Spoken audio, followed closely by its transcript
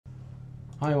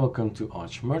Hi, welcome to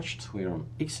ArchMerge. We're on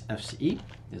xfce.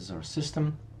 This is our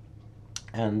system,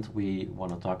 and we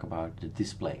want to talk about the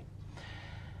display.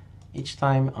 Each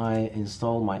time I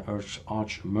install my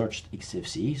ArchMerge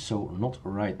xfce, so not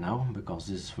right now because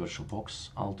this is VirtualBox,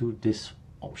 I'll do this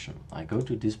option. I go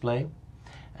to display,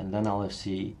 and then I'll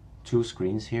see two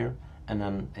screens here, and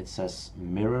then it says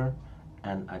mirror,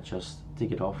 and I just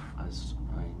tick it off as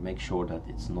I make sure that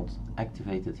it's not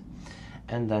activated,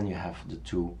 and then you have the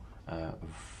two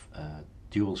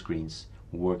dual screens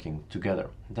working together.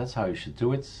 That's how you should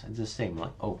do it. It's the same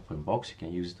like open box. You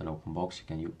can use it in open box. You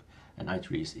can use, and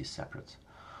i3 is separate.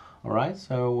 Alright,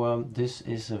 so this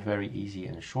is a very easy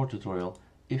and short tutorial.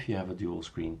 If you have a dual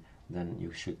screen, then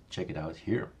you should check it out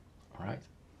here. Alright.